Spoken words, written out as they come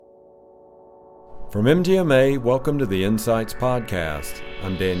From MGMA, welcome to the Insights Podcast.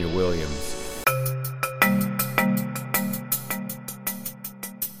 I'm Daniel Williams.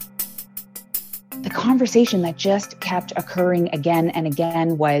 The conversation that just kept occurring again and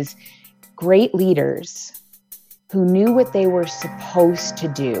again was great leaders who knew what they were supposed to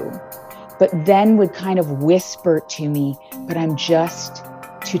do, but then would kind of whisper to me, but I'm just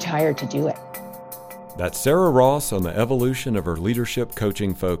too tired to do it. That's Sarah Ross on the evolution of her leadership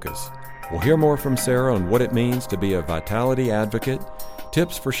coaching focus. We'll hear more from Sarah on what it means to be a vitality advocate,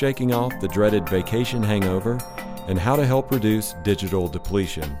 tips for shaking off the dreaded vacation hangover, and how to help reduce digital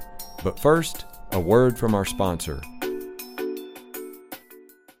depletion. But first, a word from our sponsor.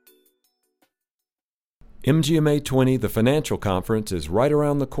 MGMA 20, the financial conference, is right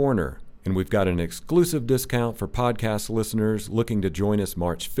around the corner, and we've got an exclusive discount for podcast listeners looking to join us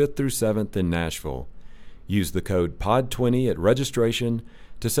March 5th through 7th in Nashville. Use the code POD20 at registration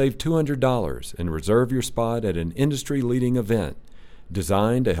to save $200 and reserve your spot at an industry-leading event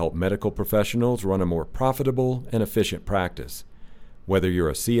designed to help medical professionals run a more profitable and efficient practice. Whether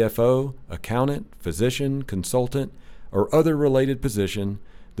you're a CFO, accountant, physician, consultant, or other related position,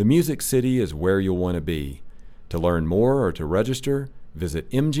 the Music City is where you'll want to be. To learn more or to register, visit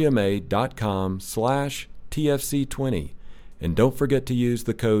mgma.com/TFC20. And don't forget to use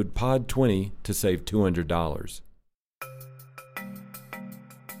the code POD20 to save $200.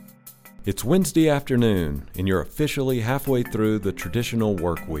 It's Wednesday afternoon, and you're officially halfway through the traditional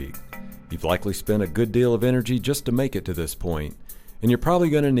work week. You've likely spent a good deal of energy just to make it to this point, and you're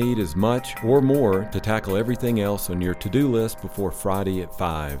probably going to need as much or more to tackle everything else on your to-do list before Friday at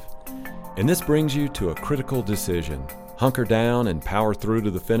 5. And this brings you to a critical decision: hunker down and power through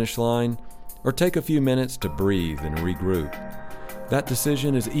to the finish line, or take a few minutes to breathe and regroup. That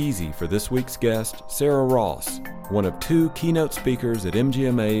decision is easy for this week's guest, Sarah Ross, one of 2 keynote speakers at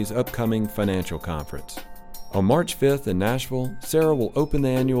MGMA's upcoming financial conference. On March 5th in Nashville, Sarah will open the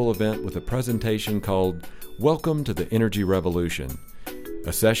annual event with a presentation called Welcome to the Energy Revolution,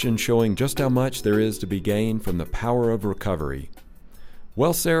 a session showing just how much there is to be gained from the power of recovery.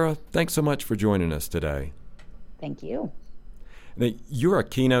 Well, Sarah, thanks so much for joining us today. Thank you. Now, you're a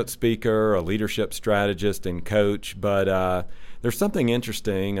keynote speaker, a leadership strategist, and coach, but there's something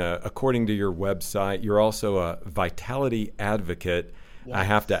interesting. According to your website, you're also a vitality advocate. Yes. I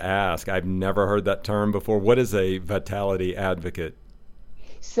have to ask, I've never heard that term before. What is a vitality advocate?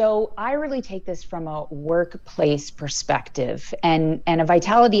 So I really take this from a workplace perspective, and a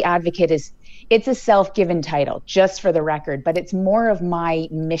vitality advocate it's a self-given title, just for the record, but it's more of my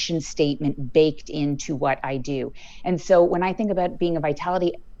mission statement baked into what I do. And so when I think about being a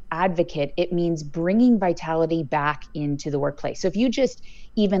vitality advocate, it means bringing vitality back into the workplace. So if you just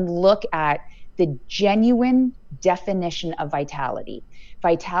even look at the genuine definition of vitality,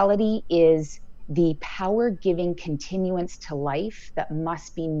 vitality is the power-giving continuance to life that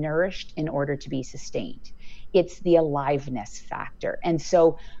must be nourished in order to be sustained. It's the aliveness factor. And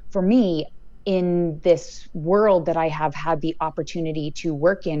so for me, in this world that I have had the opportunity to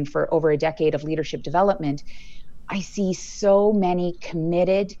work in for over a decade of leadership development, I see so many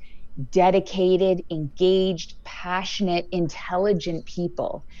committed, dedicated, engaged, passionate, intelligent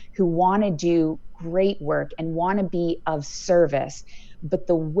people who want to do great work and want to be of service. But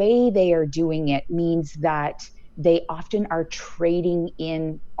the way they are doing it means that they often are trading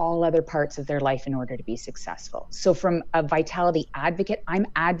in all other parts of their life in order to be successful. So from a vitality advocate, I'm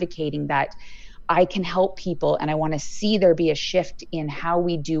advocating that I can help people, and I want to see there be a shift in how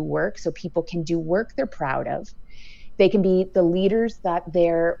we do work so people can do work they're proud of. They can be the leaders that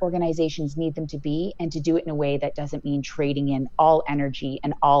their organizations need them to be, and to do it in a way that doesn't mean trading in all energy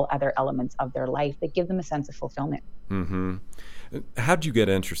and all other elements of their life that give them a sense of fulfillment. Mm-hmm. How'd you get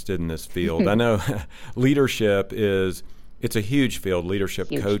interested in this field? I know leadership it's a huge field, leadership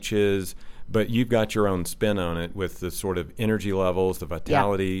coaches, but you've got your own spin on it with the sort of energy levels, the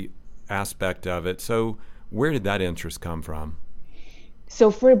vitality aspect of it. So where did that interest come from? So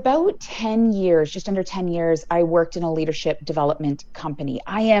for about 10 years, just under 10 years, I worked in a leadership development company.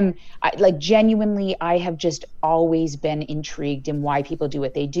 I have just always been intrigued in why people do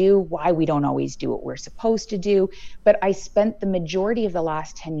what they do, why we don't always do what we're supposed to do. But I spent the majority of the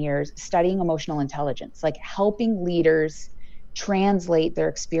last 10 years studying emotional intelligence, like helping leaders translate their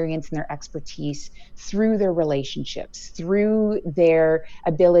experience and their expertise through their relationships, through their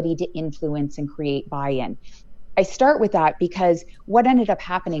ability to influence and create buy-in. I start with that because what ended up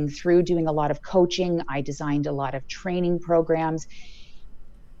happening through doing a lot of coaching, I designed a lot of training programs,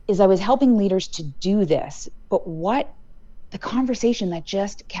 is I was helping leaders to do this. But what the conversation that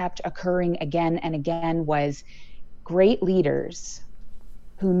just kept occurring again and again was great leaders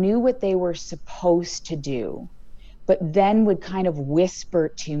who knew what they were supposed to do, but then would kind of whisper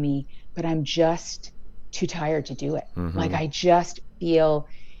to me, but I'm just too tired to do it. Like, I just feel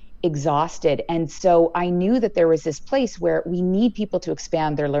exhausted. And so I knew that there was this place where we need people to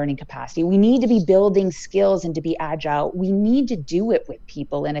expand their learning capacity. We need to be building skills and to be agile. We need to do it with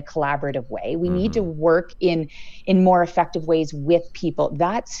people in a collaborative way. We need to work in more effective ways with people.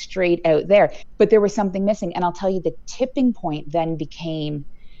 That's straight out there. But there was something missing. And I'll tell you, the tipping point then became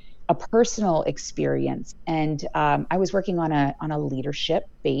a personal experience. And I was working on a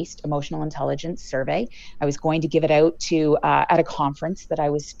leadership-based emotional intelligence survey. I was going to give it out to at a conference that I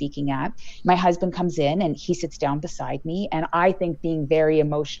was speaking at. My husband comes in and he sits down beside me. And I think, being very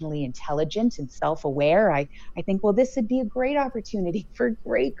emotionally intelligent and self-aware, I think, well, this would be a great opportunity for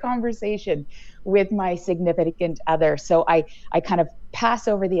great conversation with my significant other. So I kind of pass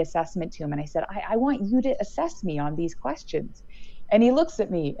over the assessment to him, and I said, I want you to assess me on these questions. And he looks at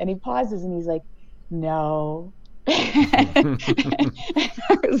me and he pauses and he's like, no. And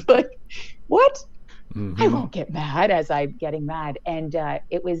I was like, what? I won't get mad as I'm getting mad. And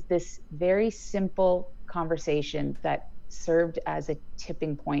it was this very simple conversation that served as a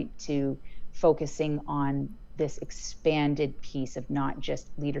tipping point to focusing on this expanded piece of not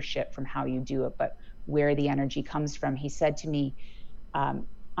just leadership from how you do it, but where the energy comes from. He said to me,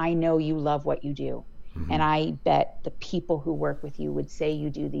 I know you love what you do. And I bet the people who work with you would say you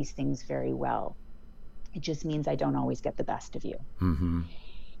do these things very well. It just means I don't always get the best of you.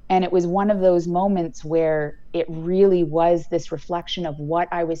 And it was one of those moments where it really was this reflection of what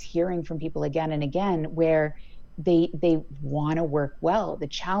I was hearing from people again and again, where they want to work well. The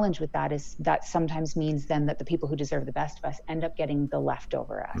challenge with that is that sometimes means then that the people who deserve the best of us end up getting the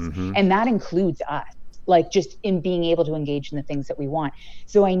leftover us. And that includes us. Like, just in being able to engage in the things that we want.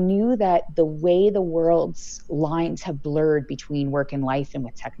 So I knew that the way the world's lines have blurred between work and life and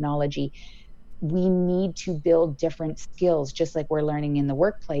with technology, we need to build different skills, just like we're learning in the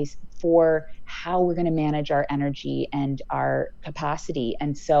workplace, for how we're going to manage our energy and our capacity.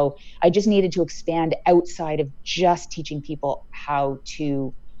 And so I just needed to expand outside of just teaching people how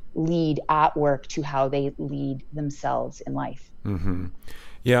to lead at work to how they lead themselves in life.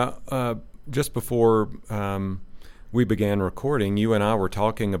 Yeah. Just before we began recording, you and I were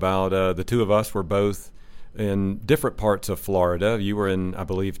talking about the two of us were both in different parts of Florida. You were in, I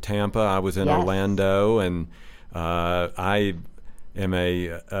believe, Tampa. I was in Orlando, and I am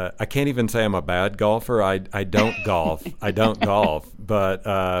I can't even say I'm a bad golfer. I don't golf. I don't golf, but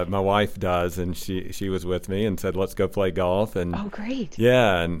my wife does, and she was with me and said, let's go play golf. And oh, great.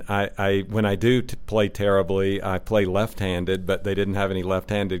 Yeah, and I when I do play terribly, I play left-handed, but they didn't have any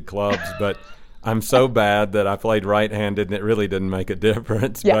left-handed clubs. But I'm so bad that I played right-handed, and it really didn't make a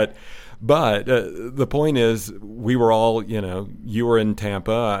difference. Yeah. But the point is, we were all, you were in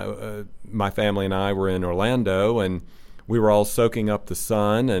Tampa, my family and I were in Orlando, and we were all soaking up the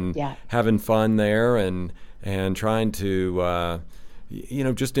sun and having fun there and trying to,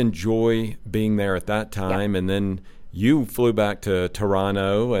 just enjoy being there at that time. And then you flew back to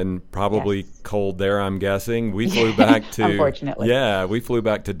Toronto, and probably cold there, I'm guessing. We flew back to, unfortunately. Yeah, we flew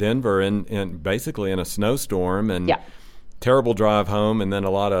back to Denver and basically in a snowstorm, and terrible drive home, and then a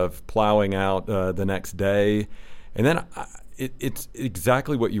lot of plowing out the next day. And then it's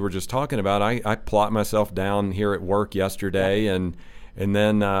exactly what you were just talking about. I plot myself down here at work yesterday, and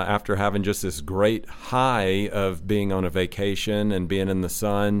then after having just this great high of being on a vacation and being in the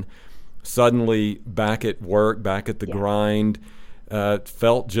sun, suddenly back at work, back at the grind,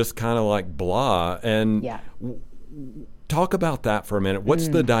 felt just kind of like blah. And talk about that for a minute. What's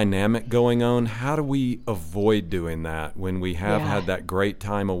the dynamic going on? How do we avoid doing that when we have had that great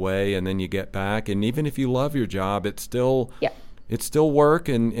time away and then you get back? And even if you love your job, it's still work,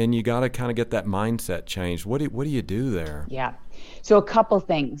 and you got to kind of get that mindset changed. What do you do there? Yeah. So a couple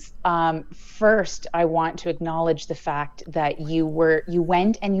things. First, I want to acknowledge the fact that you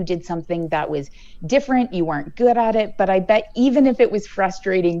went and you did something that was different. You weren't good at it, but I bet even if it was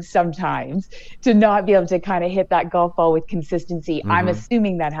frustrating sometimes to not be able to kind of hit that golf ball with consistency, I'm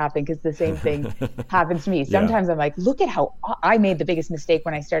assuming that happened, because the same thing happens to me. Sometimes I'm like, look at how I made the biggest mistake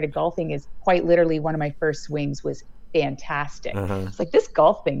when I started golfing. Is quite literally one of my first swings was fantastic. It's like, this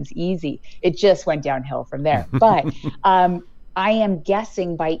golf thing's easy. It just went downhill from there. But I am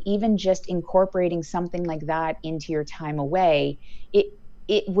guessing by even just incorporating something like that into your time away,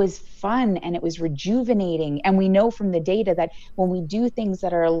 it was fun and it was rejuvenating. And we know from the data that when we do things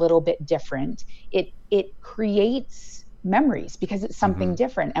that are a little bit different, it creates memories, because it's something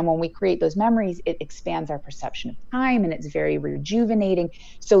different. And when we create those memories, it expands our perception of time, and it's very rejuvenating.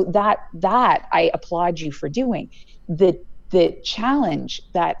 So that I applaud you for doing. The The challenge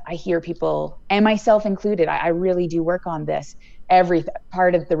that I hear people, and myself included, I really do work on this. Every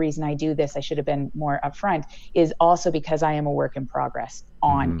part of the reason I do this, I should have been more upfront, is also because I am a work in progress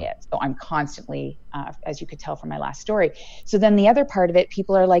on it. So I'm constantly, as you could tell from my last story. So then the other part of it,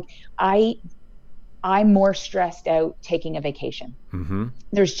 people are like, I'm more stressed out taking a vacation.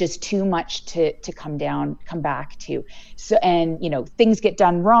 There's just too much to come back to. So, and things get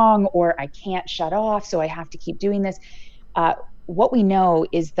done wrong, or I can't shut off, so I have to keep doing this. What we know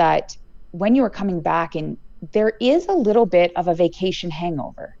is that when you are coming back, and there is a little bit of a vacation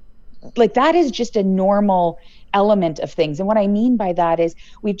hangover, like that is just a normal element of things. And what I mean by that is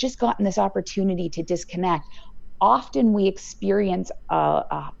we've just gotten this opportunity to disconnect. Often we experience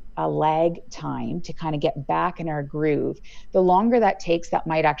a lag time to kind of get back in our groove. The longer that takes, that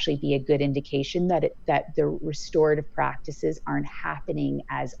might actually be a good indication that the restorative practices aren't happening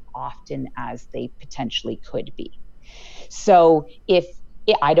as often as they potentially could be. So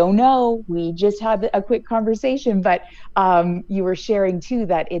I don't know, we just had a quick conversation, but you were sharing too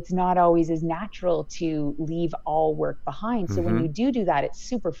that it's not always as natural to leave all work behind. So when you do that, it's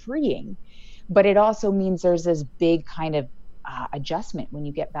super freeing, but it also means there's this big kind of adjustment when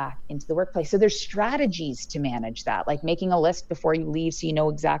you get back into the workplace. So there's strategies to manage that, like making a list before you leave so you know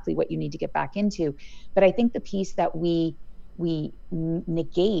exactly what you need to get back into. But I think the piece that we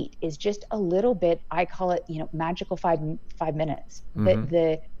negate is just a little bit, I call it, magical five minutes.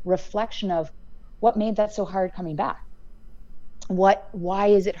 The reflection of what made that so hard coming back. Why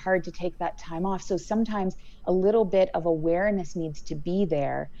is it hard to take that time off? So sometimes a little bit of awareness needs to be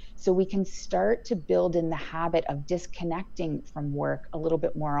there so we can start to build in the habit of disconnecting from work a little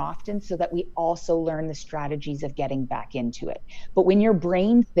bit more often, so that we also learn the strategies of getting back into it. But when your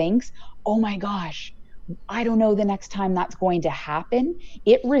brain thinks, oh my gosh, I don't know the next time that's going to happen,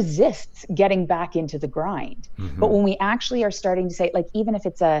 it resists getting back into the grind. But when we actually are starting to say, like, even if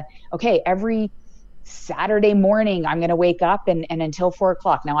it's every Saturday morning, I'm going to wake up and until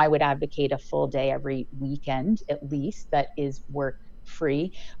 4:00. Now I would advocate a full day every weekend, at least, that is work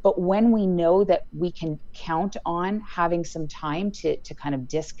free. But when we know that we can count on having some time to kind of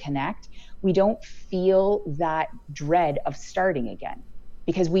disconnect, we don't feel that dread of starting again,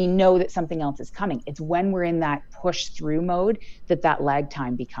 because we know that something else is coming. It's when we're in that push through mode that lag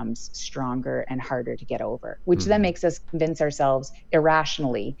time becomes stronger and harder to get over, which then makes us convince ourselves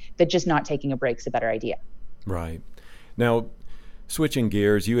irrationally that just not taking a break is a better idea. Right. Now, switching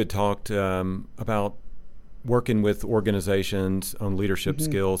gears, you had talked about working with organizations on leadership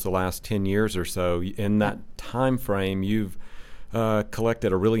skills the last 10 years or so. In that time frame, you've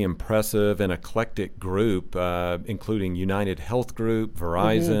collected a really impressive and eclectic group, including United Health Group,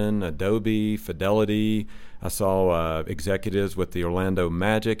 Verizon, Adobe, Fidelity. I saw executives with the Orlando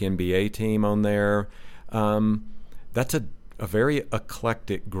Magic NBA team on there. That's a very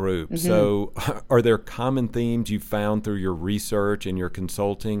eclectic group. So are there common themes you found through your research and your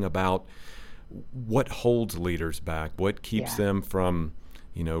consulting about what holds leaders back? What keeps them from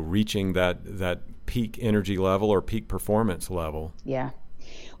reaching that peak energy level or peak performance level? Yeah.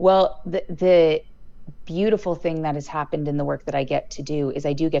 Well, the beautiful thing that has happened in the work that I get to do is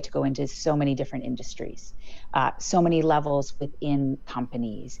I do get to go into so many different industries, so many levels within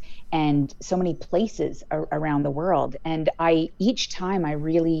companies, and so many places around the world. And each time I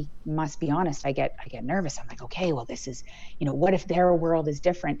really must be honest, I get nervous. I'm like, okay, well, this is, what if their world is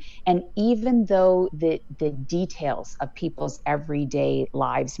different? And even though the details of people's everyday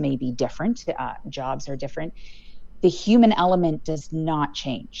lives may be different, jobs are different, the human element does not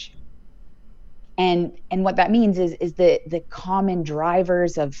change. And what that means is the common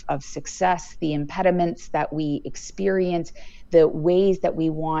drivers of success, the impediments that we experience, the ways that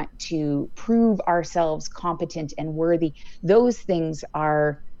we want to prove ourselves competent and worthy, those things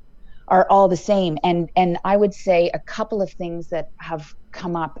are all the same. And I would say a couple of things that have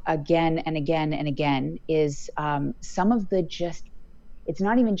come up again and again and again is some of it's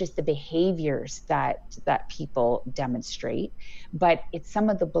not even just the behaviors that people demonstrate, but it's some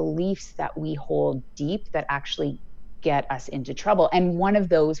of the beliefs that we hold deep that actually get us into trouble. And one of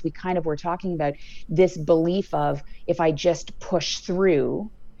those we kind of were talking about, this belief of, if I just push through,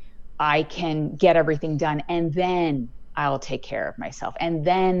 I can get everything done, and then I'll take care of myself, and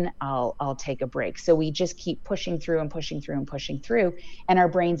then I'll take a break. So we just keep pushing through and pushing through and pushing through, and our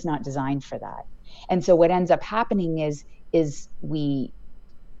brain's not designed for that. And so what ends up happening is we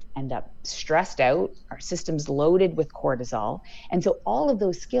end up stressed out, our system's loaded with cortisol. And so all of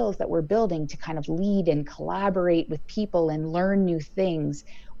those skills that we're building to kind of lead and collaborate with people and learn new things,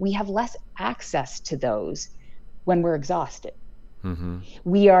 we have less access to those when we're exhausted. Mm-hmm.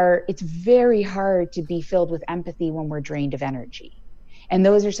 It's very hard to be filled with empathy when we're drained of energy. And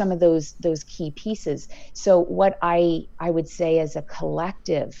those are some of those key pieces. So what I would say as a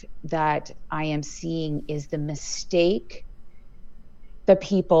collective that I am seeing is the mistake that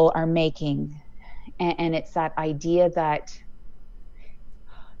people are making. And it's that idea that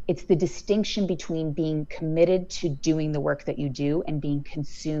it's the distinction between being committed to doing the work that you do and being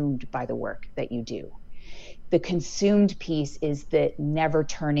consumed by the work that you do. The consumed piece is the never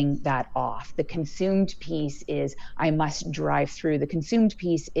turning that off. The consumed piece is I must drive through. The consumed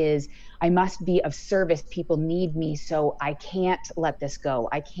piece is I must be of service. People need me, so I can't let this go.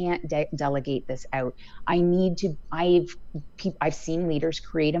 I can't delegate this out. I've seen leaders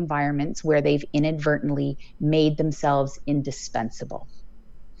create environments where they've inadvertently made themselves indispensable.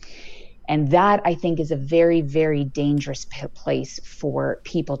 And that, I think, is a very, very dangerous place for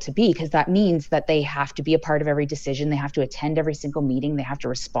people to be, because that means that they have to be a part of every decision. They have to attend every single meeting. They have to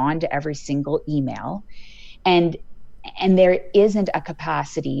respond to every single email. And there isn't a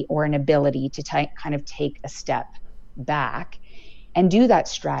capacity or an ability to kind of take a step back and do that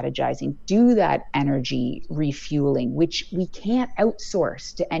strategizing, do that energy refueling, which we can't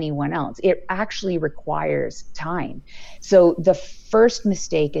outsource to anyone else. It actually requires time. So the first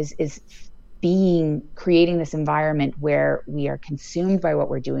mistake is creating this environment where we are consumed by what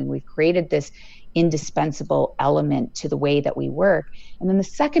we're doing. We've created this indispensable element to the way that we work. And then the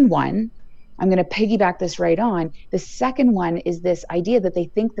second one, I'm going to piggyback this right on. The second one is this idea that they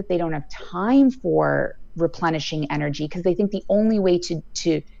think that they don't have time for replenishing energy, because they think the only way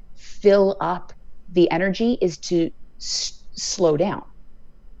to fill up the energy is to slow down.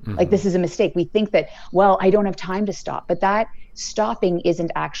 Mm-hmm. Like, this is a mistake. We think that, well, I don't have time to stop, but that stopping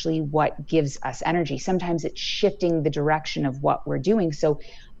isn't actually what gives us energy. Sometimes it's shifting the direction of what we're doing. So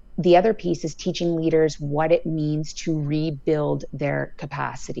the other piece is teaching leaders what it means to rebuild their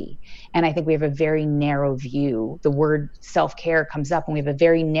capacity. And I think we have a very narrow view. The word self-care comes up, and we have a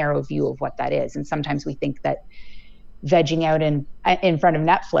very narrow view of what that is. And sometimes we think that vegging out in front of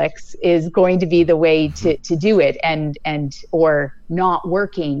Netflix is going to be the way to do it, and or not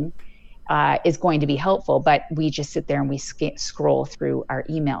working is going to be helpful, but we just sit there and we scroll through our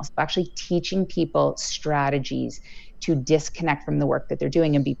emails. Actually teaching people strategies to disconnect from the work that they're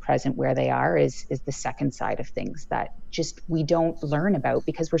doing and be present where they are is the second side of things that just we don't learn about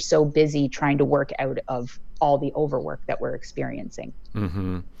because we're so busy trying to work out of all the overwork that we're experiencing.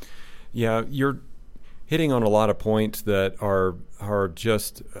 Mm-hmm. Yeah, you're hitting on a lot of points that are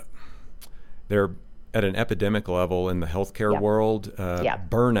just, they're at an epidemic level in the healthcare world.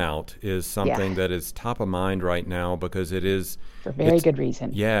 Burnout is something that is top of mind right now because it is for very good reason.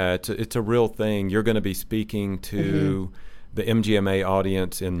 Yeah, it's a real thing. You're going to be speaking to the MGMA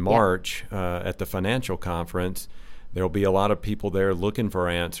audience in March at the financial conference. There'll be a lot of people there looking for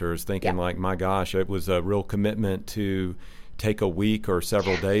answers, thinking like, my gosh, it was a real commitment to take a week or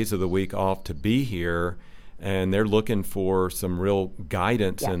several days of the week off to be here, and they're looking for some real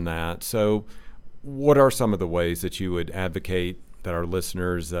guidance in that. So what are some of the ways that you would advocate that our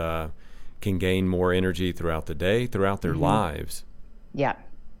listeners can gain more energy throughout the day, throughout their lives? Yeah,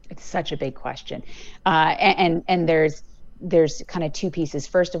 it's such a big question. And there's kind of two pieces.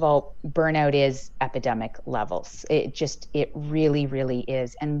 First of all, burnout is epidemic levels. It really, really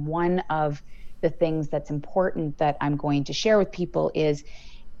is. And one of the things that's important that I'm going to share with people is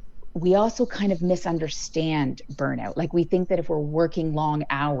we also kind of misunderstand burnout. Like, we think that if we're working long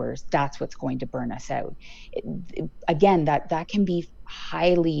hours, that's what's going to burn us out. Again, that can be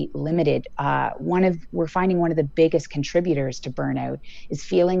highly limited. We're finding one of the biggest contributors to burnout is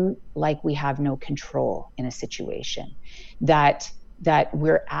feeling like we have no control in a situation, that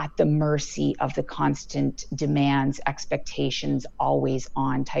we're at the mercy of the constant demands, expectations, always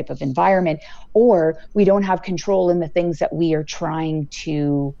on type of environment, or we don't have control in the things that we are trying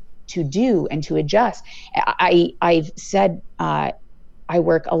to do and to adjust. I've said I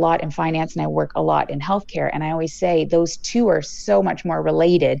work a lot in finance and I work a lot in healthcare, and I always say those two are so much more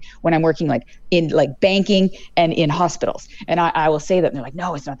related when I'm working in banking and in hospitals. And I will say that, and they're like,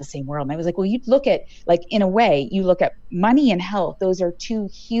 no, it's not the same world. And I was like, well, you look at, in a way, you look at money and health. Those are two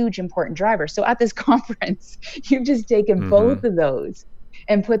huge important drivers. So at this conference, you've just taken both of those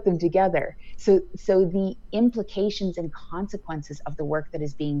and put them together. So the implications and consequences of the work that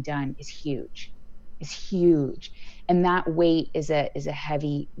is being done is huge. And that weight is a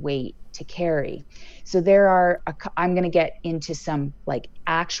heavy weight to carry. So I'm going to get into some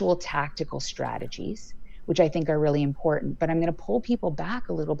actual tactical strategies, which I think are really important, but I'm going to pull people back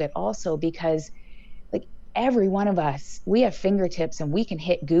a little bit also because every one of us, we have fingertips and we can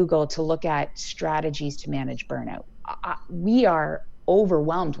hit Google to look at strategies to manage burnout. we are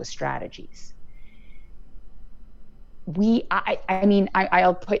overwhelmed with strategies. I'm going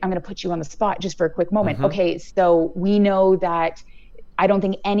to put you on the spot just for a quick moment. Mm-hmm. Okay, so we know that I don't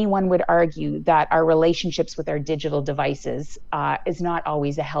think anyone would argue that our relationships with our digital devices is not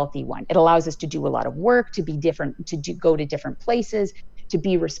always a healthy one. It allows us to do a lot of work, to be different, go to different places, to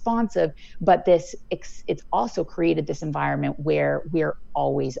be responsive. But it's also created this environment where we're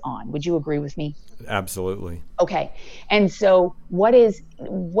always on. Would you agree with me? Absolutely. Okay. And so what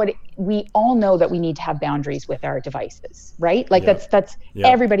we all know that we need to have boundaries with our devices, right? Like that's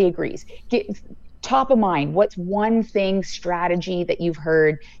everybody agrees. Top of mind, what's one strategy that you've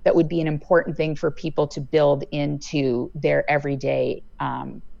heard that would be an important thing for people to build into their everyday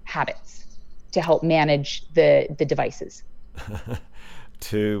habits to help manage the devices?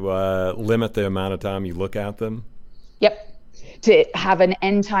 To limit the amount of time you look at them? Yep. To have an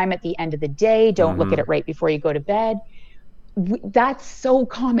end time at the end of the day. Don't look at it right before you go to bed. That's so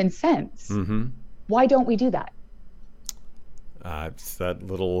common sense. Mm-hmm. Why don't we do that? It's that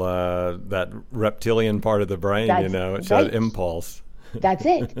little, that reptilian part of the brain, it's right. That impulse. That's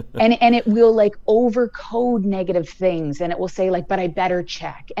it. And it will like overcode negative things, and it will say like, but I better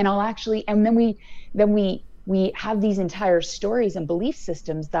check. And then we have these entire stories and belief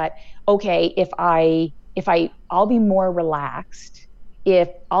systems that, okay, I'll be more relaxed, if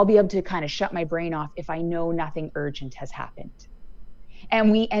I'll be able to kind of shut my brain off if I know nothing urgent has happened.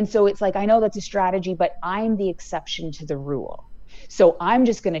 And so it's like, I know that's a strategy, but I'm the exception to the rule. So I'm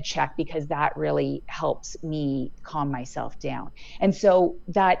just going to check because that really helps me calm myself down. And so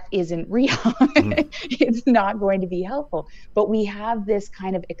that isn't real. It's not going to be helpful. But we have this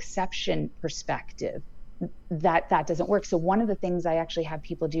kind of exception perspective that doesn't work. So one of the things I actually have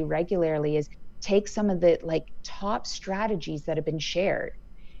people do regularly is take some of the like top strategies that have been shared.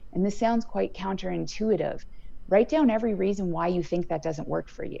 And this sounds quite counterintuitive. Write down every reason why you think that doesn't work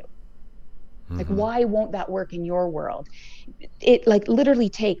for you. Like, why won't that work in your world? It like literally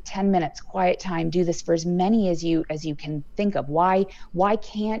take 10 minutes, quiet time, do this for as many as you can think of. Why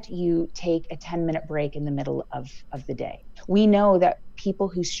can't you take a 10-minute break in the middle of the day? We know that people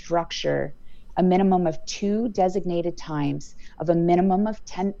who structure a minimum of 2 designated times of a minimum of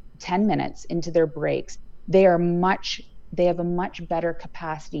 10 minutes into their breaks, they have a much better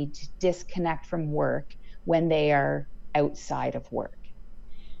capacity to disconnect from work when they are outside of work.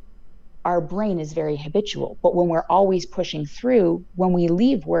 Our brain is very habitual, but when we're always pushing through, when we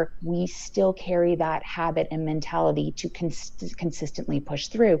leave work, we still carry that habit and mentality to consistently push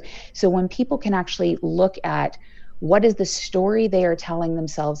through. So when people can actually look at what is the story they are telling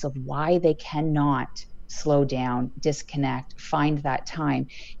themselves of why they cannot slow down, disconnect, find that time,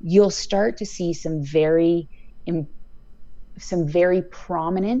 you'll start to see some very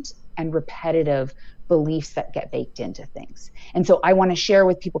prominent and repetitive beliefs that get baked into things. And so I want to share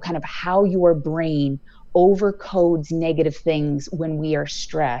with people kind of how your brain overcodes negative things when we are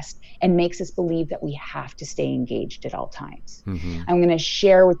stressed and makes us believe that we have to stay engaged at all times. I'm going to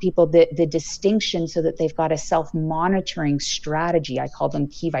share with people the distinction so that they've got a self-monitoring strategy. I call them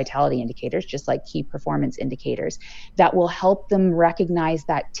key vitality indicators, just like key performance indicators, that will help them recognize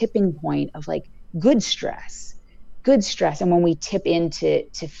that tipping point of like good stress. And when we tip into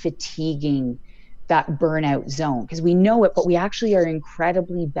fatiguing, that burnout zone, because we know it, but we actually are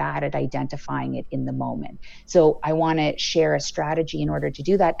incredibly bad at identifying it in the moment. So I want to share a strategy in order to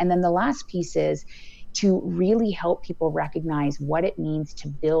do that. And then the last piece is to really help people recognize what it means to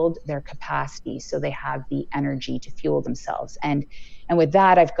build their capacity so they have the energy to fuel themselves. And with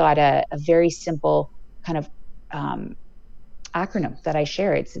that, I've got a very simple kind of acronym that I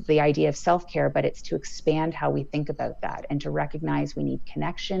share. It's the idea of self-care, but it's to expand how we think about that and to recognize we need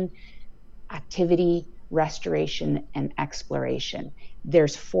connection, activity, restoration, and exploration.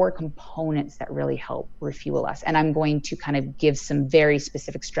 There's 4 components that really help refuel us. And I'm going to kind of give some very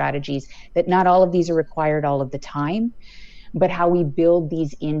specific strategies that not all of these are required all of the time, but how we build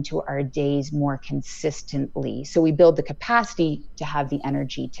these into our days more consistently. So we build the capacity to have the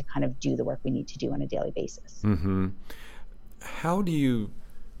energy to kind of do the work we need to do on a daily basis. How do you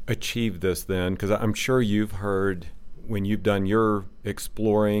achieve this then? Because I'm sure you've heard when you've done your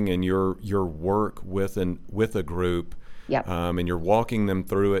exploring and your work with a group, and you're walking them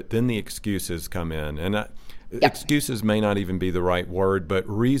through it, then the excuses come in. And excuses may not even be the right word, but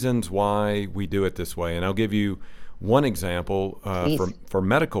reasons why we do it this way. And I'll give you one example for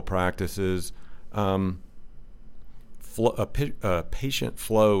medical practices. Patient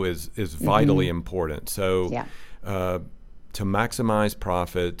flow is vitally important. So to maximize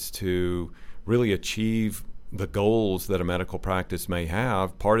profits, to really achieve the goals that a medical practice may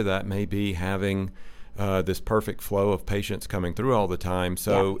have, part of that may be having this perfect flow of patients coming through all the time.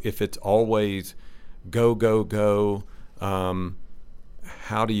 So if it's always go, go, go,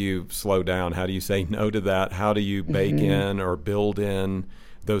 how do you slow down? How do you say no to that? How do you bake in or build in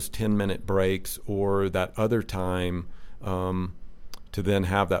those 10-minute breaks or that other time to then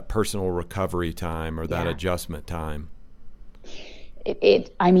have that personal recovery time or that adjustment time?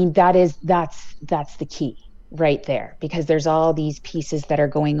 I mean, that's the key right there, because there's all these pieces that are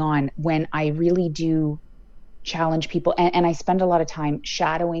going on when I really do challenge people, and I spend a lot of time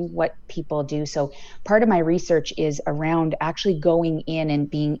shadowing what people do. So part of my research is around actually going in and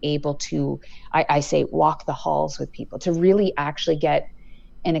being able to, I say, walk the halls with people to really actually get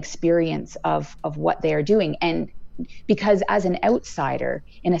an experience of what they are doing. And because as an outsider,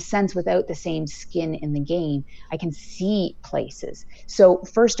 in a sense, without the same skin in the game, I can see places. So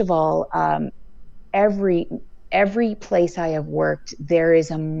first of all, every place I have worked, there is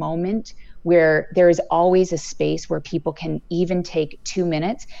a moment where there is always a space where people can even take 2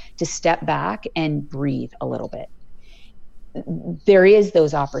 minutes to step back and breathe a little bit. There is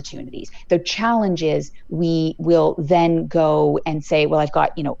those opportunities. The challenge is we will then go and say, well, I've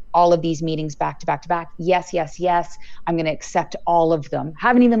got, all of these meetings back to back to back. Yes. I'm going to accept all of them.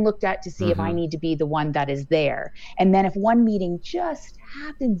 Haven't even looked at to see if I need to be the one that is there. And then if one meeting just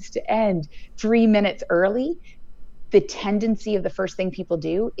happens to end 3 minutes early, the tendency of the first thing people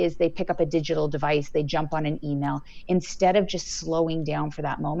do is they pick up a digital device, they jump on an email, instead of just slowing down for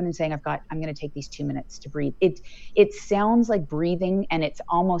that moment and saying, I'm going to take these 2 minutes to breathe. It sounds like breathing, and it's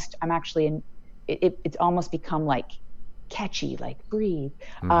almost, it's almost become like catchy, like breathe.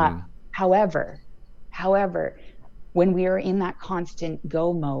 However, when we are in that constant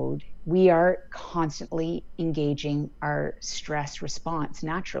go mode, we are constantly engaging our stress response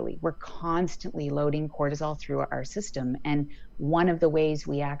naturally. We're constantly loading cortisol through our system. And one of the ways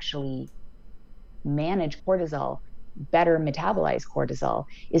we actually manage cortisol, better metabolize cortisol,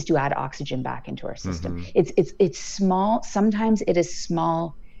 is to add oxygen back into our system. It's small. Sometimes it is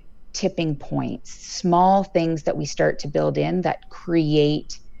small tipping points, small things that we start to build in that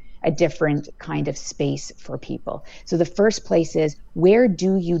create a different kind of space for people. So the first place is, where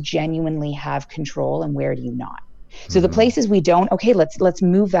do you genuinely have control and where do you not? So the places we don't, okay, let's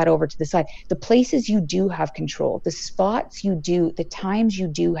move that over to the side. The places you do have control, the spots you do, the times you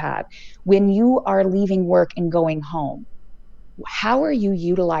do have, when you are leaving work and going home, how are you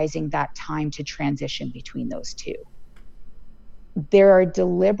utilizing that time to transition between those two? There are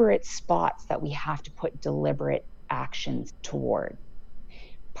deliberate spots that we have to put deliberate actions toward.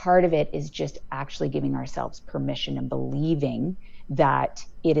 Part of it is just actually giving ourselves permission and believing that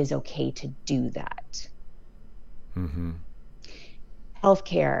it is okay to do that.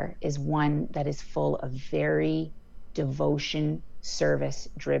 Healthcare is one that is full of very devotion,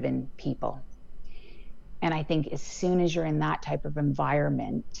 service-driven people. And I think as soon as you're in that type of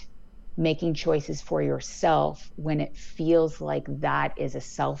environment, making choices for yourself when it feels like that is a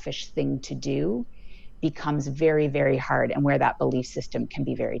selfish thing to do becomes very, very hard, and where that belief system can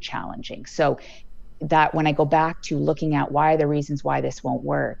be very challenging. So that when I go back to looking at why are the reasons why this won't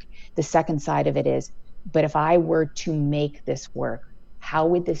work, the second side of it is, but if I were to make this work, how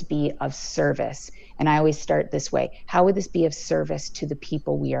would this be of service? And I always start this way. How would this be of service to the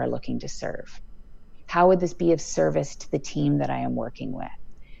people we are looking to serve? How would this be of service to the team that I am working with?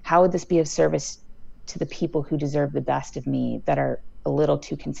 How would this be of service to the people who deserve the best of me that are a little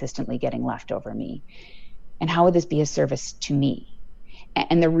too consistently getting left over me? And how would this be a service to me?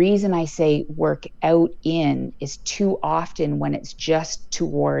 And the reason I say work out in is too often when it's just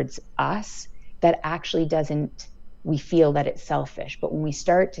towards us, that actually we feel that it's selfish. But when we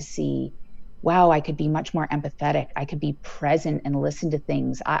start to see, wow, I could be much more empathetic, I could be present and listen to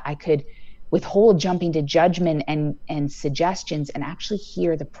things, I could withhold jumping to judgment and suggestions and actually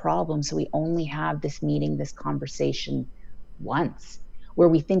hear the problem, so we only have this meeting, this conversation once, where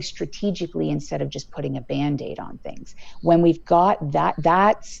we think strategically instead of just putting a Band-Aid on things. When we've got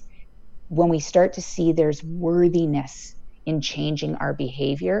that's when we start to see there's worthiness in changing our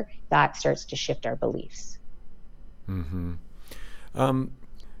behavior, that starts to shift our beliefs. You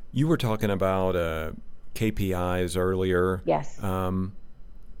were talking about KPIs earlier. Yes.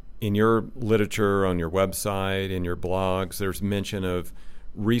 In your literature, on your website, in your blogs, there's mention of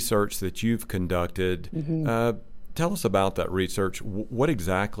research that you've conducted. Tell us about that research. What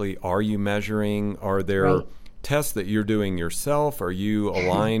exactly are you measuring? Are there tests that you're doing yourself? Are you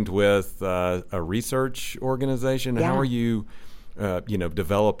aligned with a research organization? How are you,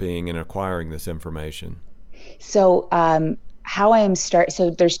 developing and acquiring this information? So how I am so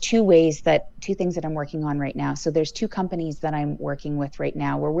there's two things that I'm working on right now. So there's two companies that I'm working with right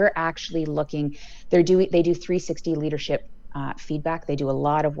now where we're actually looking, they do 360 leadership feedback. They do a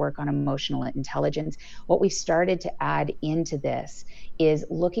lot of work on emotional intelligence. What we've started to add into this is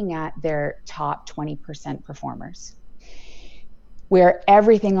looking at their top 20% performers, where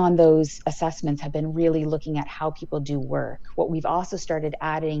everything on those assessments have been really looking at how people do work. What we've also started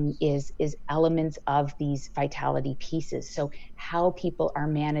adding is elements of these vitality pieces. So how people are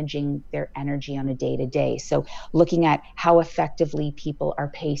managing their energy on a day-to-day. So looking at how effectively people are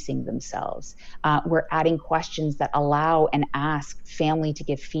pacing themselves. We're adding questions that allow and ask family to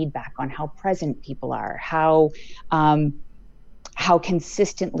give feedback on how present people are, how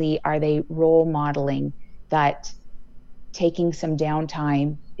consistently are they role modeling that taking some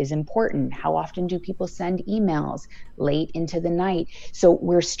downtime is important. How often do people send emails late into the night? So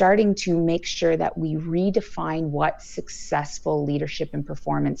we're starting to make sure that we redefine what successful leadership and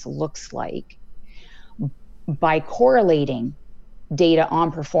performance looks like by correlating data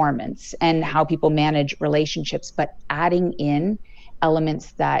on performance and how people manage relationships, but adding in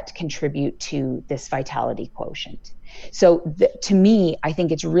elements that contribute to this vitality quotient. So to me, I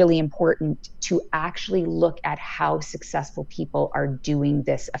think it's really important to actually look at how successful people are doing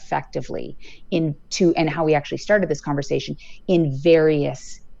this effectively and how we actually started this conversation in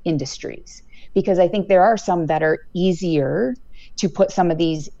various industries, because I think there are some that are easier to put some of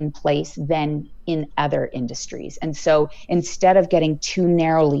these in place than in other industries. And so instead of getting too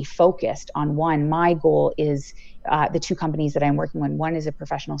narrowly focused on one, my goal is the two companies that I'm working on. One is a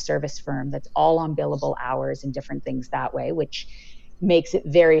professional service firm that's all on billable hours and different things that way, which makes it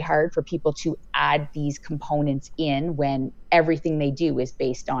very hard for people to add these components in when everything they do is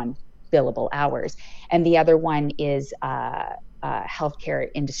based on billable hours. And the other one is a healthcare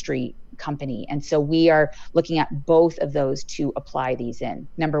industry company. And so we are looking at both of those to apply these in,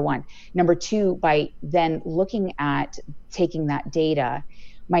 number one. Number two, by then looking at taking that data,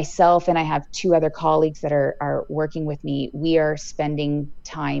 myself and I have two other colleagues that are working with me, we are spending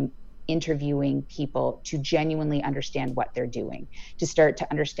time interviewing people to genuinely understand what they're doing, to start to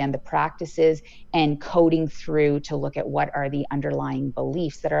understand the practices and coding through to look at what are the underlying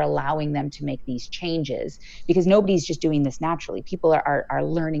beliefs that are allowing them to make these changes, because nobody's just doing this naturally. People are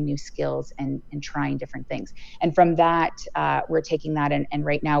learning new skills and trying different things. And from that, we're taking that and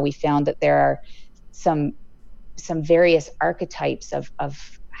right now we found that there are some various archetypes of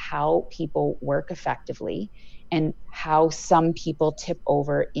how people work effectively and how some people tip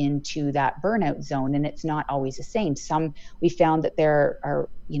over into that burnout zone. And it's not always the same. We found that there are,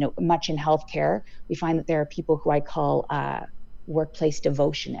 much in healthcare, we find that there are people who I call workplace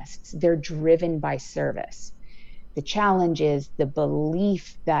devotionists. They're driven by service. The challenge is the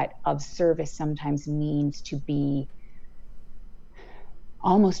belief that of service sometimes means to be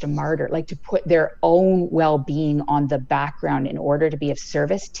almost a martyr, like to put their own well-being on the background in order to be of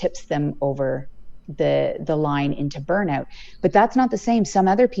service, tips them over the line into burnout. But that's not the same. Some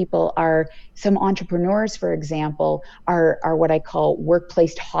other people some entrepreneurs, for example, are what I call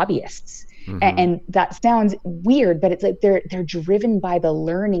workplace hobbyists. Mm-hmm. And that sounds weird, but it's like they're driven by the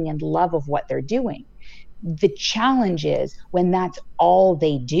learning and love of what they're doing. The challenge is when that's all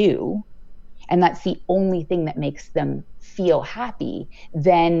they do, and that's the only thing that makes them feel happy,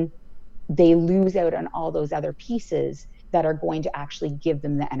 then they lose out on all those other pieces that are going to actually give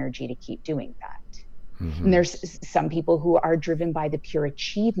them the energy to keep doing that. Mm-hmm. And there's some people who are driven by the pure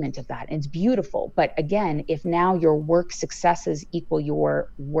achievement of that, and it's beautiful. But again, if now your work successes equal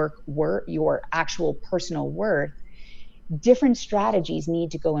your your actual personal worth, different strategies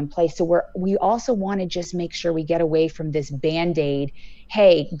need to go in place. So we also want to just make sure we get away from this Band-Aid,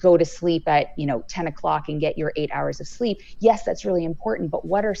 hey, go to sleep at 10 o'clock and get your 8 hours of sleep. Yes, that's really important, but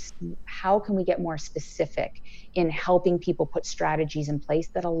how can we get more specific in helping people put strategies in place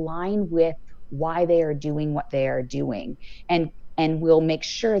that align with why they are doing what they are doing, and we'll make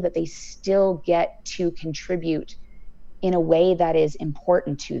sure that they still get to contribute in a way that is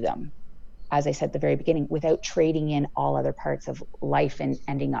important to them, as I said at the very beginning, without trading in all other parts of life and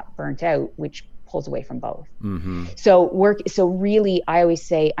ending up burnt out, which pulls away from both. Mm-hmm. So really, I always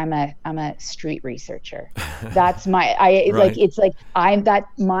say I'm a street researcher. That's my right.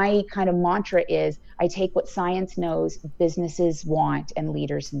 My kind of mantra is I take what science knows, businesses want, and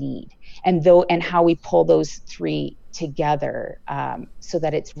leaders need, and how we pull those three together so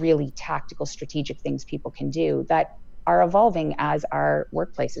that it's really tactical, strategic things people can do that are evolving as our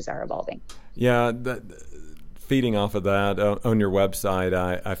workplaces are evolving. Yeah, feeding off of that, on your website,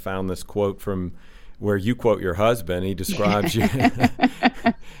 I found this quote from where you quote your husband. He describes you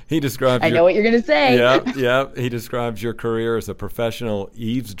He describes I know what you're going to say. Yeah. He describes your career as a professional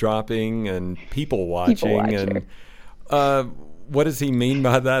eavesdropping and people watching. And what does he mean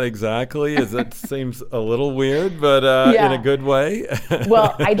by that exactly? It seems a little weird, but in a good way.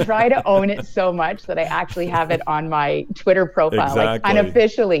 Well, I try to own it so much that I actually have it on my Twitter profile. Exactly. Like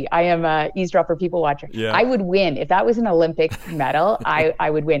unofficially, I am a eavesdropper people watcher. Yeah. I would win. If that was an Olympic medal, I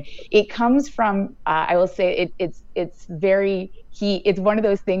would win. It comes from, I will say it's one of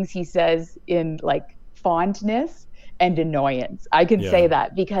those things he says in like fondness and annoyance. I can say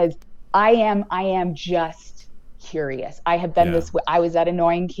that because I am just curious. I have been this way. I was that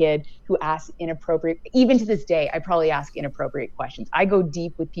annoying kid who asked inappropriate, even to this day, I probably ask inappropriate questions. I go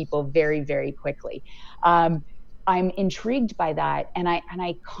deep with people very, very quickly. I'm intrigued by that. And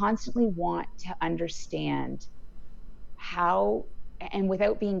I constantly want to understand how, and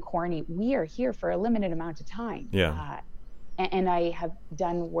without being corny, we are here for a limited amount of time. And I have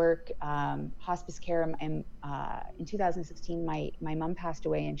done work, hospice care. And in 2016, my mom passed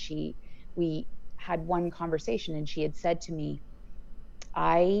away, and we had one conversation, and she had said to me,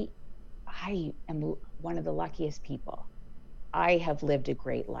 I am one of the luckiest people. I have lived a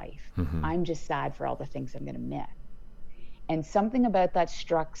great life. Mm-hmm. I'm just sad for all the things I'm going to miss. And something about that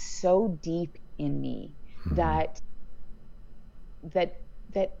struck so deep in me mm-hmm. that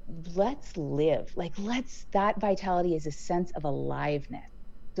let's live, that vitality is a sense of aliveness.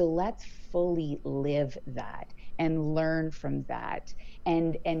 So let's fully live that and learn from that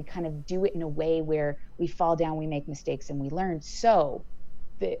and kind of do it in a way where we fall down, we make mistakes, and we learn. So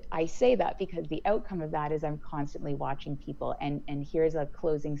I say that because the outcome of that is I'm constantly watching people. And here's a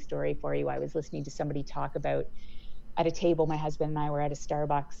closing story for you. I was listening to somebody talk about at a table, my husband and I were at a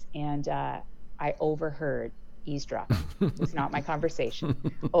Starbucks, and I overheard eavesdropping. It was not my conversation.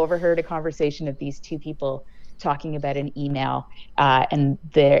 Overheard a conversation of these two people talking about an email, and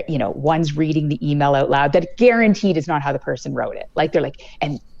one's reading the email out loud that guaranteed is not how the person wrote it.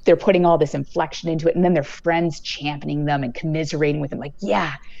 And they're putting all this inflection into it, and then their friends championing them and commiserating with them, like,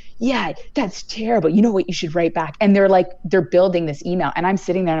 yeah, that's terrible. You know what you should write back? And they're building this email, and I'm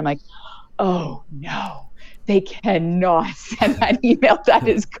sitting there and I'm like, oh no, they cannot send that email. That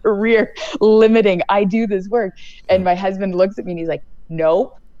is career limiting. I do this work. And my husband looks at me and he's like,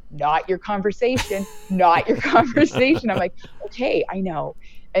 nope. Not your conversation, not your conversation. I'm like, okay, I know.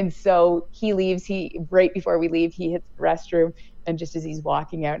 And so he leaves, right before we leave, he hits the restroom. And just as he's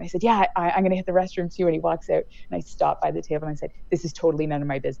walking out, and I said, yeah, I'm going to hit the restroom too. And he walks out, and I stopped by the table and I said, this is totally none of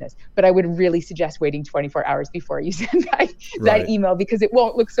my business. But I would really suggest waiting 24 hours before you send that email, because it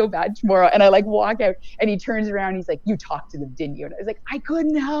won't look so bad tomorrow. And I walk out, and he turns around and he's like, you talked to them, didn't you? And I was like, I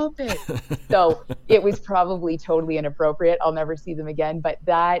couldn't help it. So it was probably totally inappropriate. I'll never see them again. But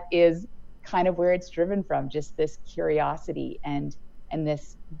that is kind of where it's driven from, just this curiosity and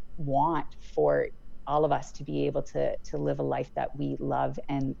this want for all of us to be able to live a life that we love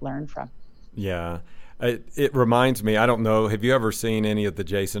and learn from. Yeah. It reminds me, I don't know, have you ever seen any of the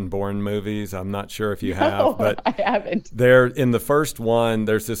Jason Bourne movies? I'm not sure if you have, but I haven't. In the first one,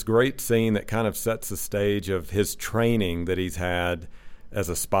 there's this great scene that kind of sets the stage of his training that he's had as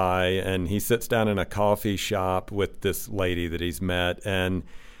a spy. And he sits down in a coffee shop with this lady that he's met, and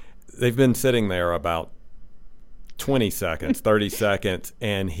they've been sitting there about 20 seconds, 30 seconds,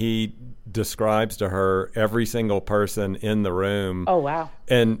 and he describes to her every single person in the room. Oh, wow.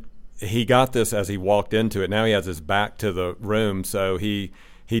 And he got this as he walked into it. Now he has his back to the room, so he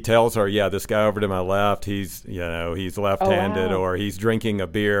tells her, yeah, this guy over to my left, he's left-handed, or he's drinking a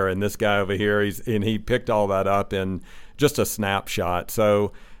beer, and this guy over here, and he picked all that up in just a snapshot.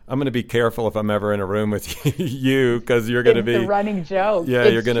 So I'm going to be careful if I'm ever in a room with you, because you're going to be the running joke. Yeah,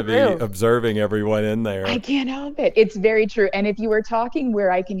 you're going to be observing everyone in there. I can't help it. It's very true. And if you were talking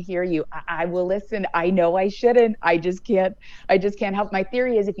where I can hear you, I will listen. I know I shouldn't. I just can't help. My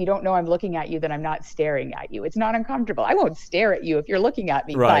theory is if you don't know I'm looking at you, then I'm not staring at you. It's not uncomfortable. I won't stare at you if you're looking at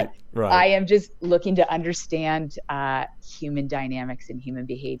me. Right. I am just looking to understand human dynamics and human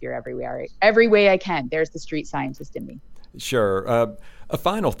behavior every way I can. There's the street scientist in me. Sure. A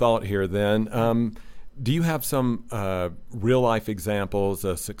final thought here then. Do you have some real-life examples,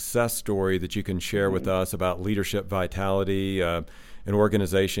 a success story that you can share with us about leadership vitality, an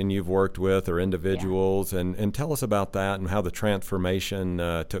organization you've worked with or individuals, and tell us about that and how the transformation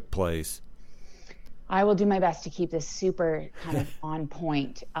took place? I will do my best to keep this super kind of on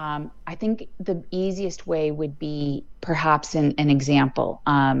point. I think the easiest way would be perhaps an example.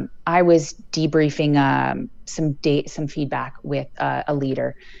 I was debriefing some feedback with a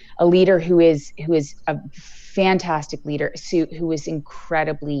leader who is a fantastic leader, who was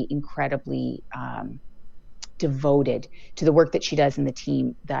incredibly devoted to the work that she does and the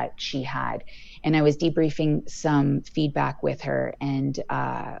team that she had. And I was debriefing some feedback with her, and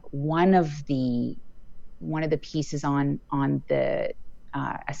one of the pieces on the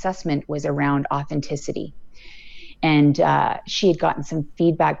assessment was around authenticity. And she had gotten some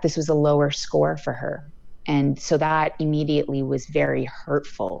feedback. This was a lower score for her. And so that immediately was very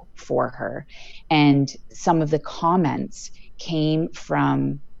hurtful for her. And some of the comments came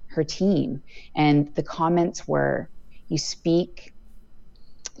from her team. And the comments were, you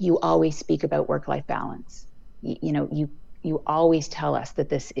always speak about work-life balance. You always tell us that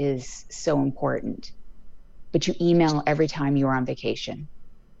this is so important, but you email every time you're on vacation.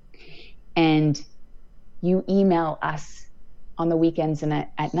 And you email us on the weekends and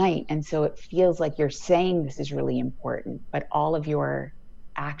at night. And so it feels like you're saying this is really important, but all of your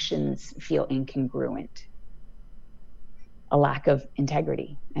actions feel incongruent. A lack of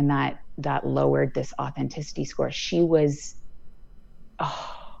integrity. And that lowered this authenticity score. She was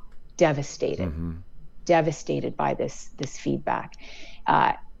devastated, devastated by this feedback.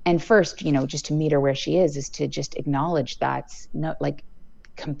 And first, just to meet her where she is to just acknowledge that's not like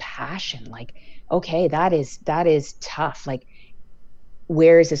compassion. Like, okay, that is tough. Like,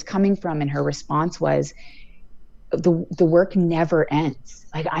 where is this coming from? And her response was, the work never ends.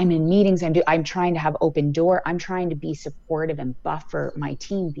 Like, I'm in meetings, I'm trying to have open door. I'm trying to be supportive and buffer my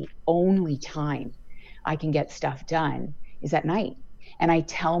team. The only time I can get stuff done is at night. And I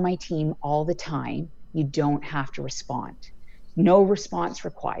tell my team all the time, you don't have to respond. No response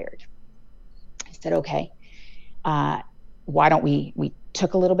required. I said, okay, why don't we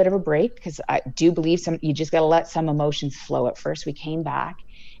took a little bit of a break, because I do believe you just got to let some emotions flow at first. We came back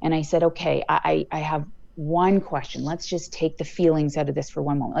and I said, okay, I have one question. Let's just take the feelings out of this for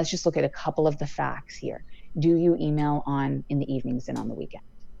one moment. Let's just look at a couple of the facts here. Do you email in the evenings and on the weekend?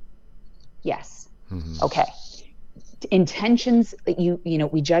 Yes. Okay. Intentions,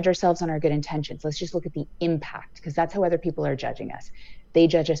 we judge ourselves on our good intentions. Let's just look at the impact, because that's how other people are judging us. They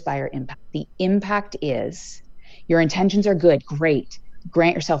judge us by our impact. The impact is, your intentions are good, great.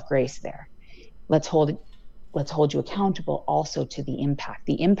 Grant yourself grace there. Let's hold you accountable also to the impact.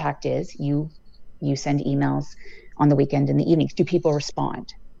 The impact is you send emails on the weekend and the evenings. Do people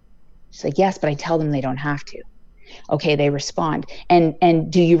respond? She's like, yes, but I tell them they don't have to. Okay, they respond.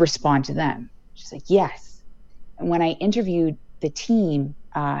 And do you respond to them? She's like, yes. And when I interviewed the team,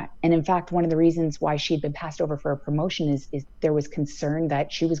 and in fact, one of the reasons why she'd been passed over for a promotion is there was concern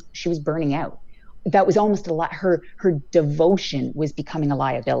that she was burning out. That was almost a lot. Her devotion was becoming a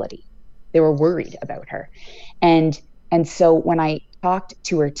liability. They were worried about her. And so when I talked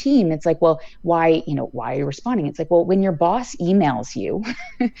to her team, it's like, well, why are you responding? It's like, well, when your boss emails you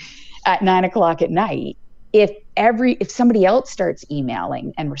at 9:00 at night, if somebody else starts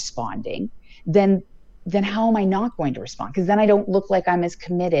emailing and responding, then how am I not going to respond? Because then I don't look like I'm as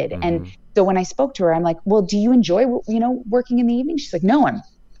committed. And so when I spoke to her, I'm like, well, do you enjoy, working in the evening? She's like, no, I'm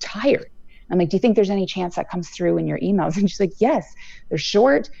tired. I'm like, do you think there's any chance that comes through in your emails? And she's like, yes, they're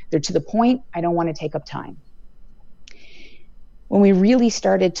short, they're to the point. I don't want to take up time. When we really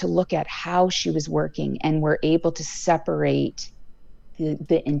started to look at how she was working and were able to separate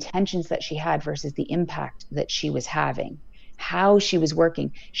the intentions that she had versus the impact that she was having, how she was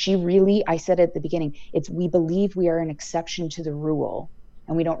working, I said at the beginning, we believe we are an exception to the rule,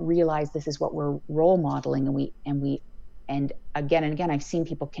 and we don't realize this is what we're role modeling, and again and again, I've seen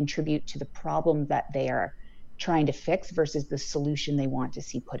people contribute to the problem that they are trying to fix versus the solution they want to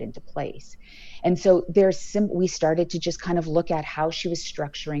see put into place. And so we started to just kind of look at how she was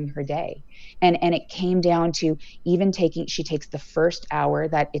structuring her day. And it came down to even she takes the first hour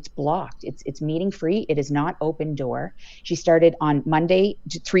that it's blocked. It's meeting free. It is not open door. She started on Monday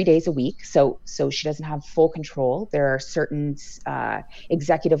 3 days a week. So she doesn't have full control. There are certain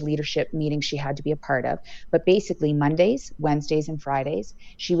executive leadership meetings she had to be a part of. But basically Mondays, Wednesdays, and Fridays,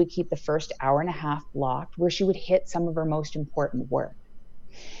 she would keep the first hour and a half blocked where she would hit some of her most important work.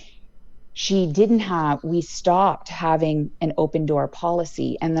 We stopped having an open door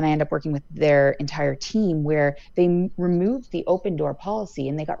policy, and then I ended up working with their entire team where they removed the open door policy,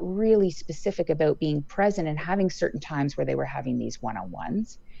 and they got really specific about being present and having certain times where they were having these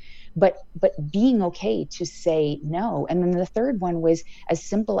one-on-ones, but being okay to say no. And then the third one was as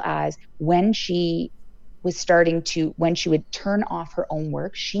simple as when she would turn off her own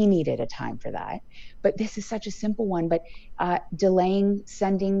work, she needed a time for that. But this is such a simple one, but delaying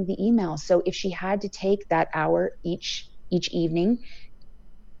sending the email. So if she had to take that hour each evening,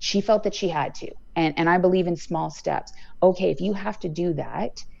 she felt that she had to. And I believe in small steps. Okay, if you have to do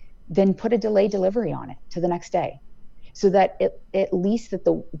that, then put a delay delivery on it to the next day. so that at least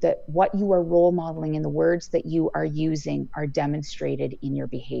that what you are role modeling and the words that you are using are demonstrated in your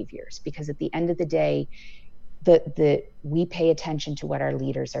behaviors. Because at the end of the day, we pay attention to what our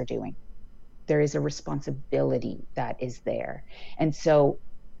leaders are doing. There is a responsibility that is there. And so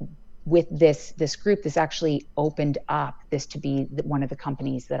with this group, this actually opened up this to be one of the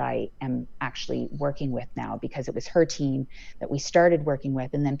companies that I am actually working with now, because it was her team that we started working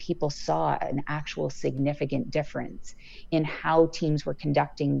with. And then people saw an actual significant difference in how teams were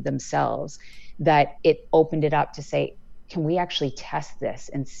conducting themselves, that it opened it up to say, can we actually test this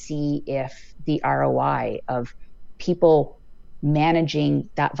and see if the ROI of people managing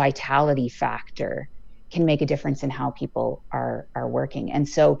that vitality factor can make a difference in how people are working. And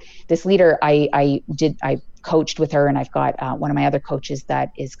so this leader, I coached with her, and I've got one of my other coaches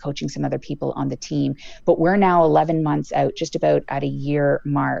that is coaching some other people on the team. But we're now 11 months out, just about at a year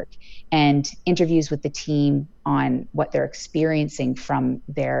mark, and interviews with the team on what they're experiencing from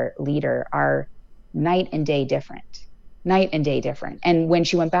their leader are night and day different. And when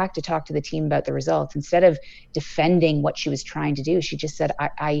she went back to talk to the team about the results, instead of defending what she was trying to do, she just said,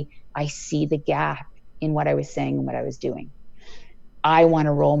 I see the gap in what I was saying and what I was doing. I want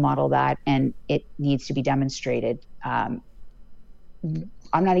to role model that, and it needs to be demonstrated. I'm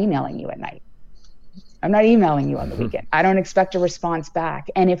not emailing you at night. I'm not emailing you on the weekend. I don't expect a response back.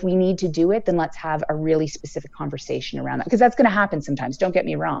 And if we need to do it, then let's have a really specific conversation around that, because that's going to happen sometimes. Don't get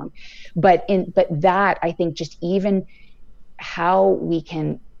me wrong. But that, I think, just even how we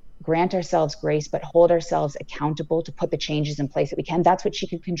can grant ourselves grace, but hold ourselves accountable to put the changes in place that we can. That's what she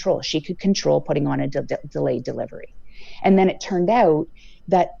could control. She could control putting on a delayed delivery. And then it turned out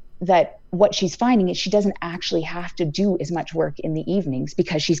that what she's finding is she doesn't actually have to do as much work in the evenings,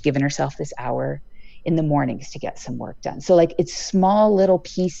 because she's given herself this hour in the mornings to get some work done. So it's small little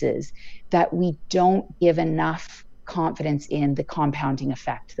pieces that we don't give enough confidence in the compounding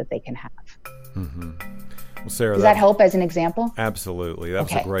effect that they can have. Mm-hmm. Well, Sarah, does that help as an example? Absolutely.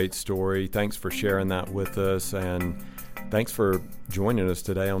 That's a great story. Thanks for sharing that with us, and thanks for joining us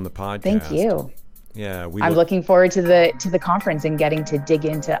today on the podcast. Thank you. Yeah, I'm looking forward to the conference and getting to dig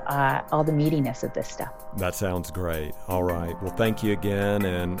into all the meatiness of this stuff. That sounds great. All right. Well, thank you again,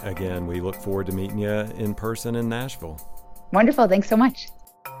 and again, we look forward to meeting you in person in Nashville. Wonderful. Thanks so much.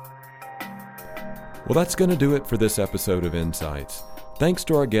 Well, that's going to do it for this episode of Insights. Thanks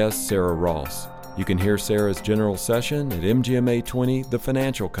to our guest, Sarah Ross. You can hear Sarah's general session at MGMA 20, the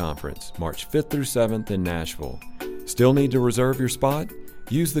Financial Conference, March 5th through 7th in Nashville. Still need to reserve your spot?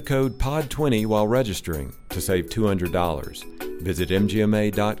 Use the code POD20 while registering to save $200. Visit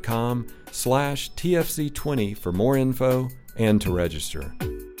mgma.com/TFC20 for more info and to register.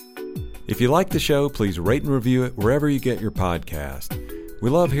 If you like the show, please rate and review it wherever you get your podcast. We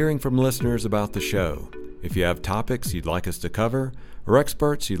love hearing from listeners about the show. If you have topics you'd like us to cover or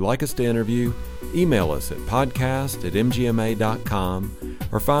experts you'd like us to interview, email us at podcast@mgma.com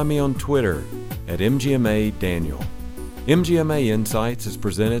or find me on Twitter at MGMADaniel. MGMA Insights is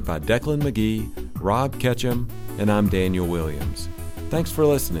presented by Declan McGee, Rob Ketchum, and I'm Daniel Williams. Thanks for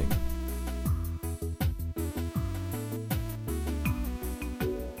listening.